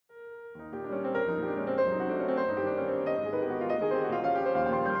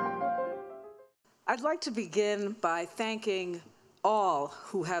I'd like to begin by thanking all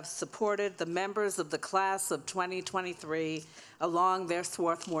who have supported the members of the class of 2023 along their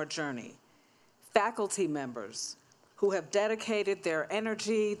Swarthmore journey. Faculty members who have dedicated their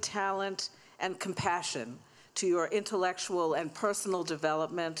energy, talent, and compassion to your intellectual and personal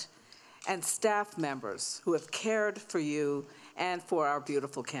development, and staff members who have cared for you and for our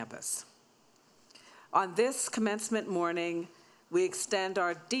beautiful campus. On this commencement morning, we extend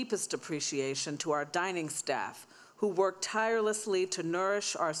our deepest appreciation to our dining staff who work tirelessly to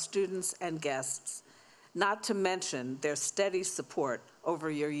nourish our students and guests, not to mention their steady support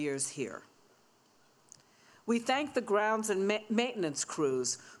over your years here. We thank the grounds and maintenance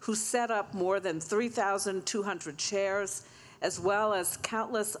crews who set up more than 3,200 chairs, as well as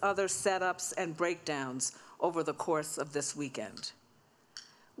countless other setups and breakdowns over the course of this weekend.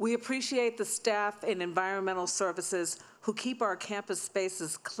 We appreciate the staff in environmental services who keep our campus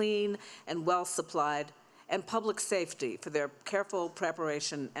spaces clean and well supplied, and public safety for their careful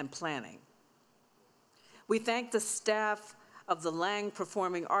preparation and planning. We thank the staff of the Lang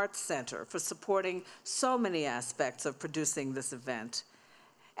Performing Arts Center for supporting so many aspects of producing this event,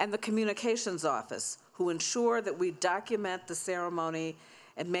 and the Communications Office, who ensure that we document the ceremony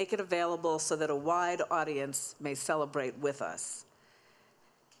and make it available so that a wide audience may celebrate with us.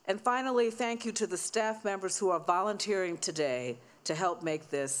 And finally, thank you to the staff members who are volunteering today to help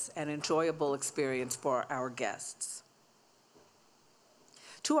make this an enjoyable experience for our guests.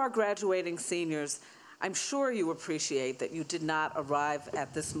 To our graduating seniors, I'm sure you appreciate that you did not arrive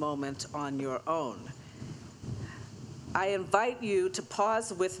at this moment on your own. I invite you to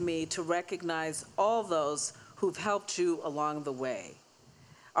pause with me to recognize all those who've helped you along the way.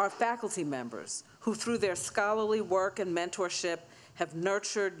 Our faculty members, who through their scholarly work and mentorship have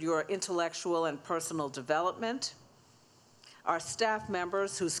nurtured your intellectual and personal development. Our staff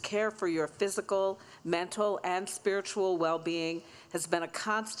members whose care for your physical, mental, and spiritual well-being has been a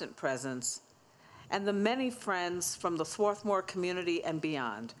constant presence, and the many friends from the Swarthmore community and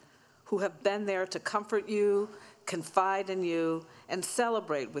beyond who have been there to comfort you, confide in you, and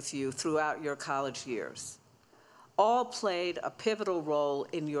celebrate with you throughout your college years. All played a pivotal role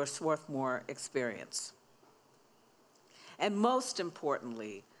in your Swarthmore experience. And most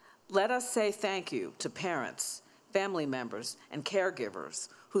importantly, let us say thank you to parents, family members, and caregivers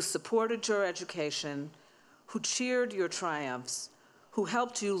who supported your education, who cheered your triumphs, who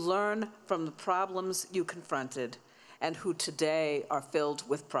helped you learn from the problems you confronted, and who today are filled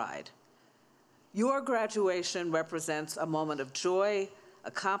with pride. Your graduation represents a moment of joy,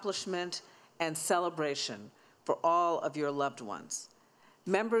 accomplishment, and celebration for all of your loved ones.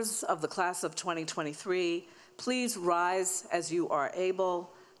 Members of the class of 2023, please rise as you are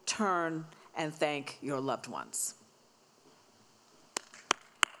able, turn, and thank your loved ones.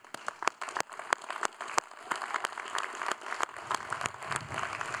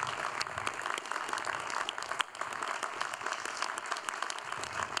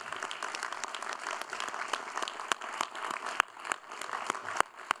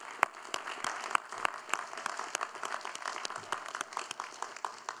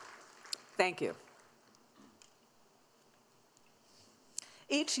 Thank you.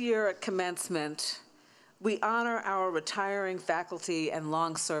 Each year at commencement, we honor our retiring faculty and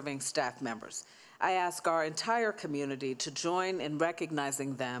long-serving staff members. I ask our entire community to join in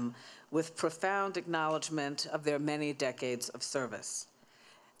recognizing them with profound acknowledgement of their many decades of service.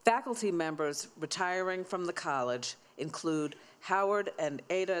 Faculty members retiring from the college include Howard and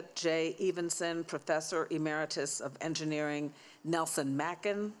Ada J. Evenson, Professor Emeritus of Engineering, Nelson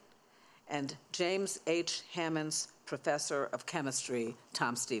Mackin, and James H. Hammonds, Professor of Chemistry,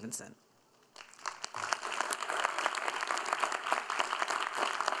 Tom Stevenson.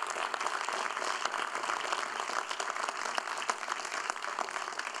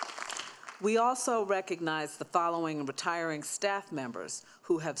 We also recognize the following retiring staff members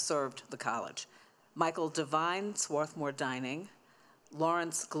who have served the college: Michael Devine, Swarthmore Dining;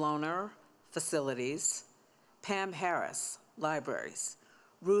 Lawrence Gloner, Facilities; Pam Harris, Libraries;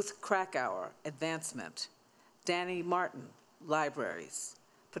 Ruth Krakauer, Advancement; Danny Martin, Libraries;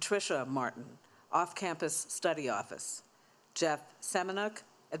 Patricia Martin, Off-Campus Study Office; Jeff Semenuk,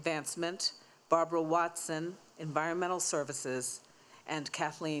 Advancement; Barbara Watson, Environmental Services; and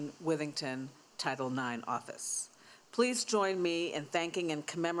Kathleen Withington, Title IX Office. Please join me in thanking and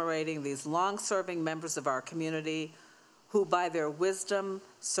commemorating these long-serving members of our community who, by their wisdom,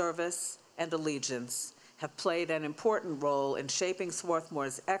 service, and allegiance, have played an important role in shaping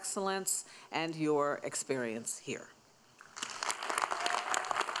Swarthmore's excellence and your experience here.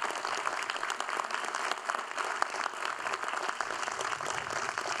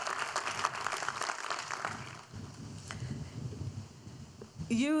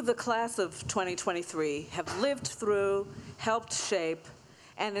 You, the class of 2023, have lived through, helped shape,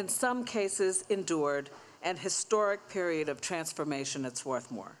 and in some cases endured an historic period of transformation at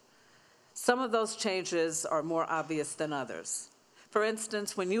Swarthmore. Some of those changes are more obvious than others. For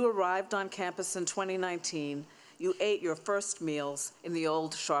instance, when you arrived on campus in 2019, you ate your first meals in the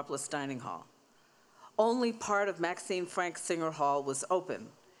old Sharpless Dining Hall. Only part of Maxine Frank Singer Hall was open.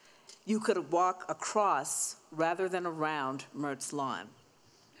 You could walk across rather than around Mertz Lawn.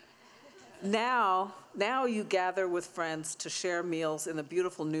 Now you gather with friends to share meals in the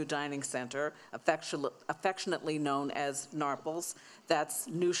beautiful new dining center, affectionately known as Narples. That's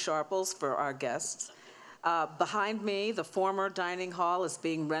New Sharples for our guests. Behind me, the former dining hall is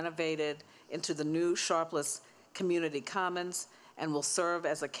being renovated into the new Sharpless Community Commons and will serve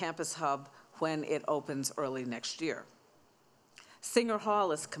as a campus hub when it opens early next year. Singer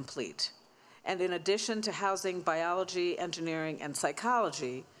Hall is complete, and in addition to housing biology, engineering, and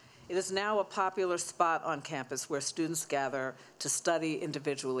psychology, it is now a popular spot on campus where students gather to study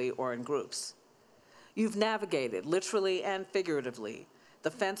individually or in groups. You've navigated, literally and figuratively,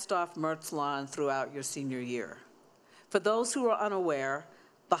 the fenced-off Mertz Lawn throughout your senior year. For those who are unaware,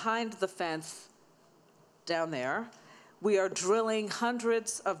 behind the fence down there, we are drilling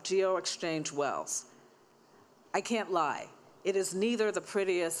hundreds of geo-exchange wells. I can't lie, it is neither the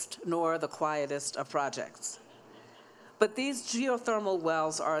prettiest nor the quietest of projects. But these geothermal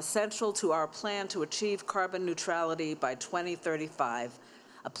wells are essential to our plan to achieve carbon neutrality by 2035,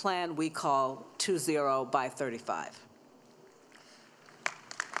 a plan we call 20 by 35.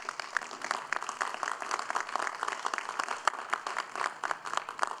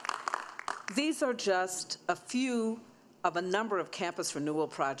 These are just a few of a number of campus renewal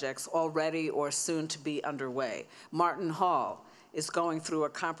projects already or soon to be underway. Martin Hall is going through a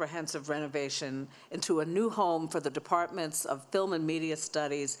comprehensive renovation into a new home for the departments of Film and Media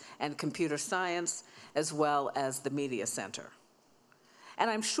Studies and Computer Science, as well as the Media Center. And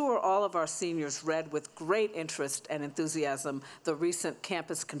I'm sure all of our seniors read with great interest and enthusiasm the recent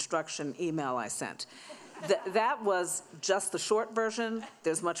campus construction email I sent. That was just the short version.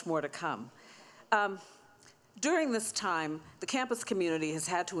 There's much more to come. During this time, the campus community has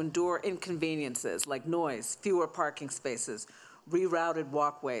had to endure inconveniences like noise, fewer parking spaces, rerouted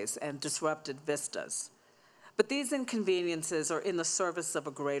walkways, and disrupted vistas. But these inconveniences are in the service of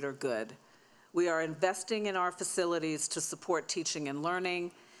a greater good. We are investing in our facilities to support teaching and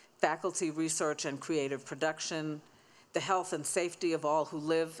learning, faculty research and creative production, the health and safety of all who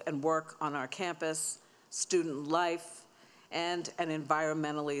live and work on our campus, student life, and an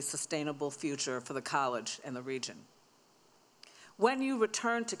environmentally sustainable future for the college and the region. When you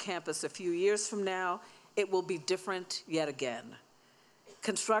return to campus a few years from now, it will be different yet again.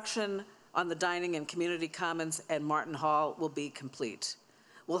 Construction on the dining and community commons and Martin Hall will be complete.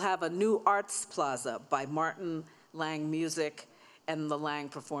 We'll have a new arts plaza by Martin Lang Music and the Lang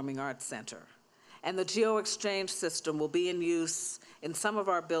Performing Arts Center. And the geo-exchange system will be in use in some of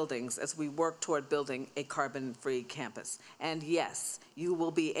our buildings as we work toward building a carbon-free campus. And yes, you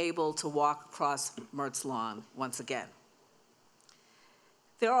will be able to walk across Mertz Lawn once again.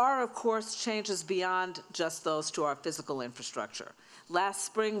 There are, of course, changes beyond just those to our physical infrastructure. Last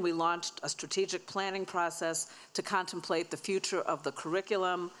spring, we launched a strategic planning process to contemplate the future of the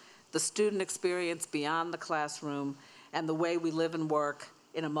curriculum, the student experience beyond the classroom, and the way we live and work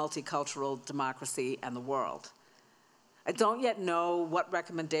in a multicultural democracy and the world. I don't yet know what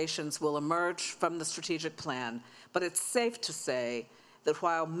recommendations will emerge from the strategic plan, but it's safe to say that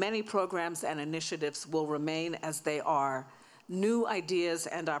while many programs and initiatives will remain as they are, new ideas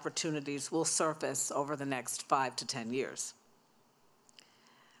and opportunities will surface over the next 5 to 10 years.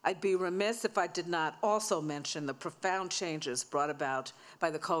 I'd be remiss if I did not also mention the profound changes brought about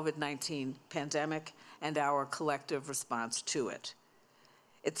by the COVID-19 pandemic and our collective response to it.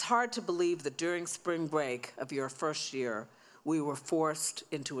 It's hard to believe that during spring break of your first year, we were forced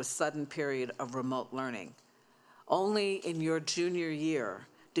into a sudden period of remote learning. Only in your junior year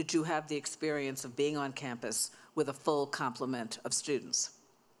did you have the experience of being on campus with a full complement of students.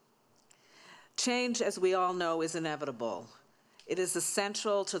 Change, as we all know, is inevitable. It is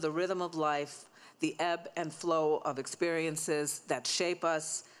essential to the rhythm of life, the ebb and flow of experiences that shape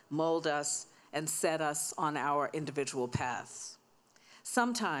us, mold us, and set us on our individual paths.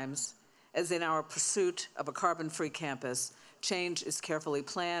 Sometimes, as in our pursuit of a carbon-free campus, change is carefully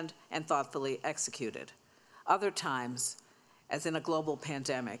planned and thoughtfully executed. Other times, as in a global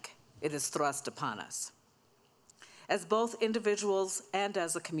pandemic, it is thrust upon us. As both individuals and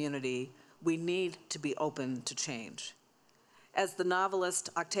as a community, we need to be open to change. As the novelist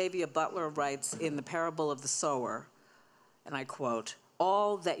Octavia Butler writes in The Parable of the Sower, and I quote,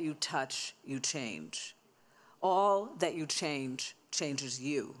 All that you touch, you change. All that you change changes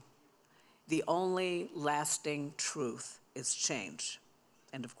you. The only lasting truth is change."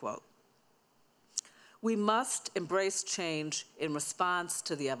 End of quote. We must embrace change in response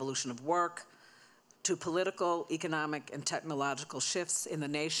to the evolution of work, to political, economic, and technological shifts in the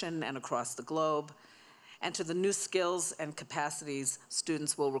nation and across the globe, and to the new skills and capacities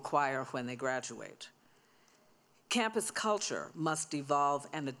students will require when they graduate. Campus culture must evolve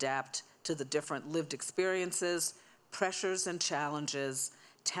and adapt to the different lived experiences, pressures and challenges,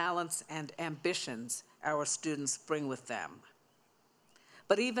 talents and ambitions our students bring with them.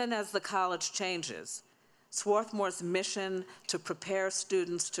 But even as the college changes, Swarthmore's mission to prepare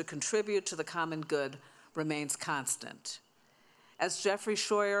students to contribute to the common good remains constant. As Jeffrey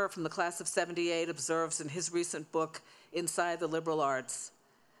Scheuer from the class of '78 observes in his recent book, Inside the Liberal Arts,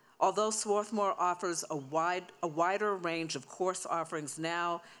 although Swarthmore offers a wider range of course offerings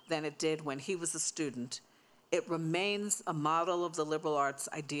now than it did when he was a student, it remains a model of the liberal arts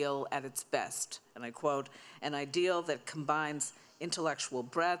ideal at its best, and I quote, "an ideal that combines intellectual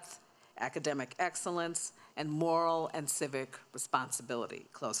breadth, academic excellence, and moral and civic responsibility,"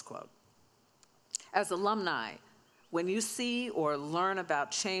 close quote. As alumni, when you see or learn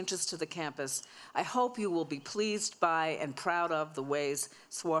about changes to the campus, I hope you will be pleased by and proud of the ways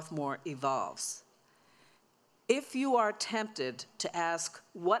Swarthmore evolves. If you are tempted to ask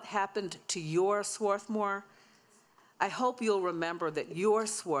what happened to your Swarthmore, I hope you'll remember that your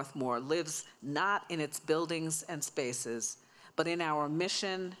Swarthmore lives not in its buildings and spaces, but in our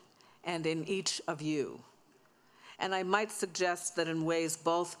mission and in each of you. And I might suggest that in ways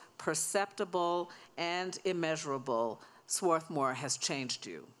both perceptible and immeasurable, Swarthmore has changed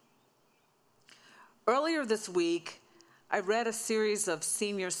you. Earlier this week, I read a series of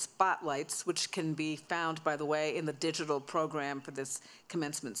senior spotlights, which can be found, by the way, in the digital program for this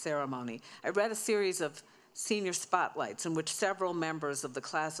commencement ceremony. I read a series of senior spotlights in which several members of the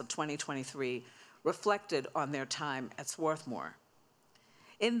class of 2023 reflected on their time at Swarthmore.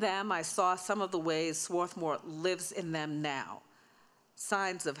 In them, I saw some of the ways Swarthmore lives in them now,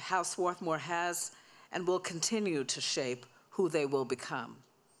 signs of how Swarthmore has and will continue to shape who they will become.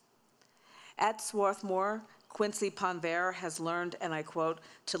 At Swarthmore, Quincy Ponvere has learned, and I quote,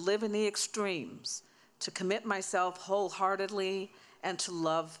 "to live in the extremes, to commit myself wholeheartedly, and to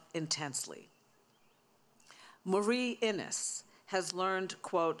love intensely." Marie Innes has learned,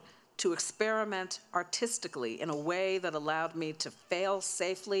 quote, "to experiment artistically in a way that allowed me to fail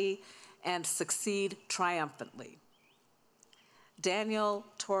safely and succeed triumphantly." Daniel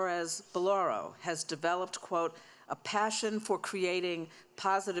Torres Baloro has developed, quote, "a passion for creating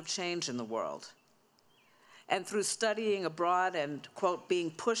positive change in the world." And through studying abroad and, quote,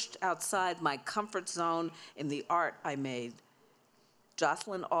 "being pushed outside my comfort zone in the art I made,"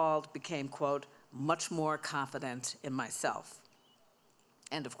 Jocelyn Auld became, quote, "much more confident in myself,"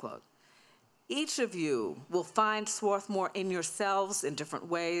 end of quote. Each of you will find Swarthmore in yourselves in different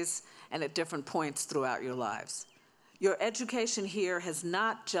ways and at different points throughout your lives. Your education here has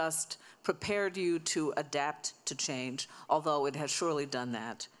not just prepared you to adapt to change, although it has surely done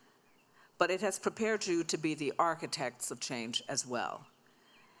that, but it has prepared you to be the architects of change as well.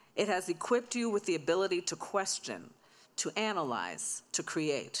 It has equipped you with the ability to question, to analyze, to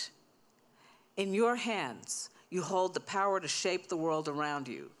create. In your hands, you hold the power to shape the world around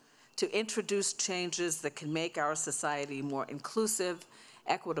you, to introduce changes that can make our society more inclusive,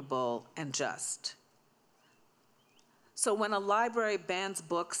 equitable, and just. So when a library bans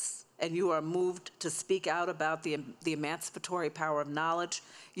books and you are moved to speak out about the emancipatory power of knowledge,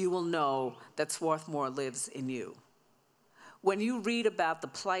 you will know that Swarthmore lives in you. When you read about the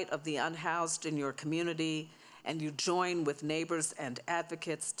plight of the unhoused in your community and you join with neighbors and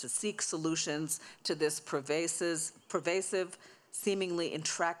advocates to seek solutions to this pervasive, seemingly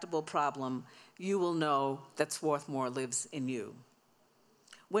intractable problem, you will know that Swarthmore lives in you.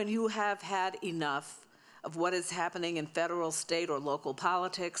 When you have had enough of what is happening in federal, state, or local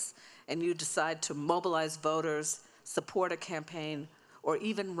politics, and you decide to mobilize voters, support a campaign, or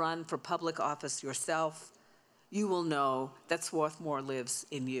even run for public office yourself, you will know that Swarthmore lives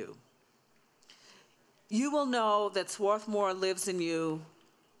in you. You will know that Swarthmore lives in you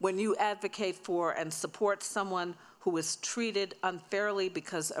when you advocate for and support someone who is treated unfairly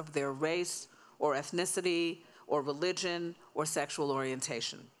because of their race or ethnicity or religion or sexual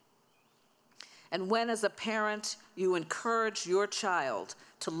orientation. And when, as a parent, you encourage your child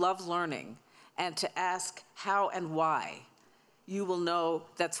to love learning and to ask how and why, you will know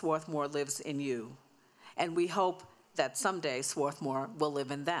that Swarthmore lives in you. And we hope that someday Swarthmore will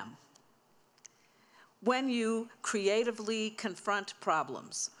live in them. when you creatively confront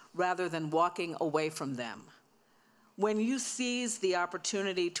problems rather than walking away from them, when you seize the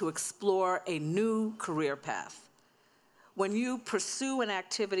opportunity to explore a new career path, when you pursue an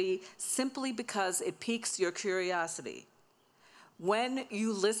activity simply because it piques your curiosity, when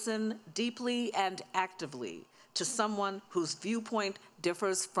you listen deeply and actively to someone whose viewpoint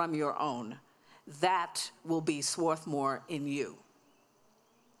differs from your own, that will be Swarthmore in you.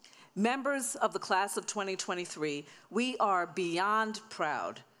 Members of the class of 2023, we are beyond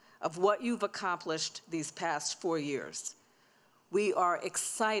proud of what you've accomplished these past 4 years. We are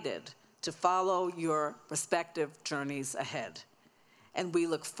excited to follow your respective journeys ahead. And we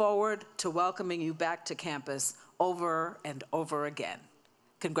look forward to welcoming you back to campus over and over again.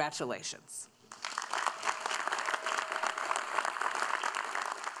 Congratulations.